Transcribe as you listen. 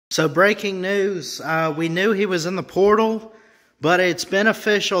So breaking news, we knew he was in the portal, but it's been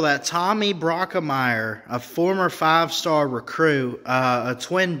official that Tommy Brockermeyer, a former five-star recruit, a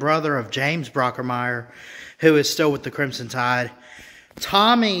twin brother of James Brockermeyer, who is still with the Crimson Tide,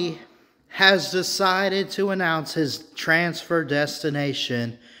 Tommy has decided to announce his transfer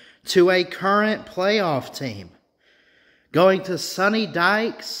destination to a current playoff team, going to Sonny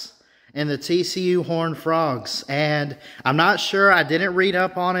Dykes and the TCU Horned Frogs. And I'm not sure, I didn't read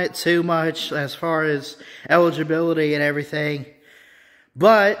up on it too much as far as eligibility and everything.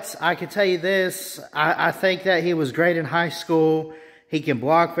 But I can tell you this, I think that he was great in high school. He can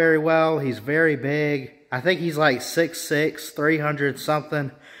block very well. He's very big. I think he's like 6'6", 300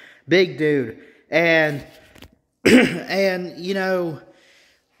 something. Big dude. And, you know,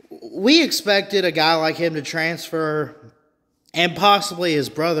 we expected a guy like him to transfer, and possibly his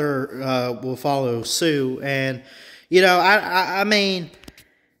brother will follow suit. And, you know, I mean,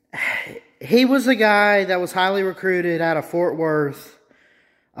 he was a guy that was highly recruited out of Fort Worth,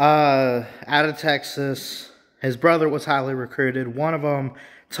 out of Texas. His brother was highly recruited. One of them,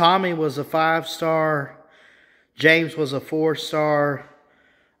 Tommy, was a 5-star. James was a 4-star.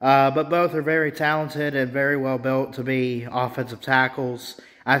 But both are very talented and very well built to be offensive tackles.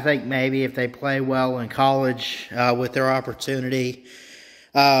 I think maybe if they play well in college with their opportunity,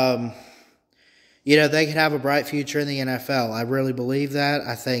 you know, they could have a bright future in the NFL. I really believe that.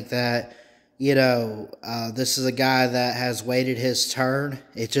 I think that, you know, this is a guy that has waited his turn.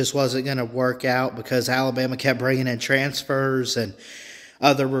 It just wasn't going to work out because Alabama kept bringing in transfers and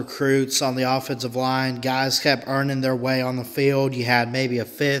other recruits on the offensive line. Guys kept earning their way on the field. You had maybe a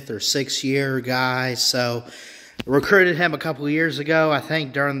 5th or 6th year guy. So recruited him a couple of years ago, I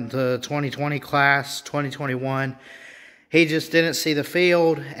think during the 2020 class, 2021. He just didn't see the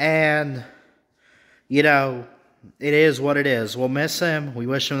field, and, you know, it is what it is. We'll miss him. We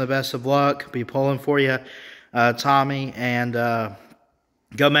wish him the best of luck. Be pulling for you, Tommy, and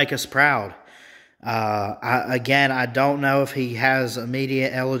go make us proud. I don't know if he has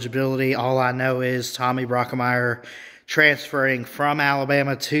immediate eligibility. All I know is Tommy Brockermeyer transferring from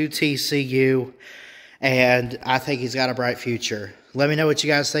Alabama to TCU, and I think he's got a bright future. Let me know what you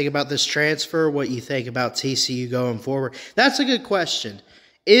guys think about this transfer, what you think about TCU going forward. That's a good question.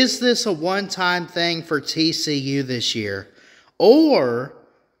 Is this a one-time thing for TCU this year? Or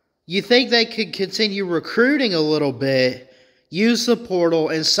you think they could continue recruiting a little bit, use the portal,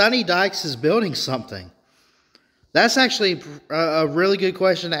 and Sonny Dykes is building something? That's actually a really good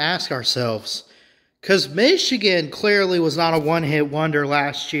question to ask ourselves. Because Michigan clearly was not a one-hit wonder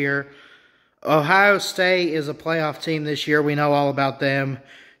last year. Ohio State is a playoff team this year. We know all about them.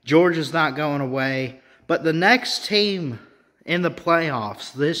 Georgia's not going away. But the next team in the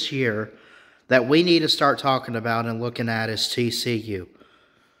playoffs this year that we need to start talking about and looking at is TCU.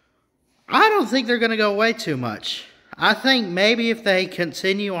 I don't think they're going to go away too much. I think maybe if they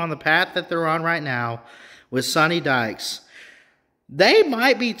continue on the path that they're on right now with Sonny Dykes, they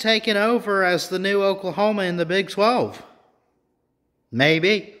might be taken over as the new Oklahoma in the Big 12.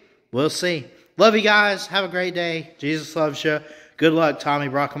 Maybe. We'll see. Love you guys. Have a great day. Jesus loves you. Good luck, Tommy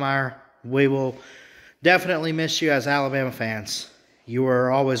Brockermeyer. We will definitely miss you as Alabama fans. You are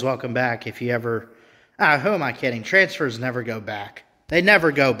always welcome back if you ever... who am I kidding? Transfers never go back. They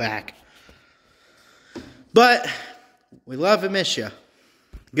never go back. But we love and miss you.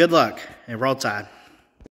 Good luck and Roll Tide.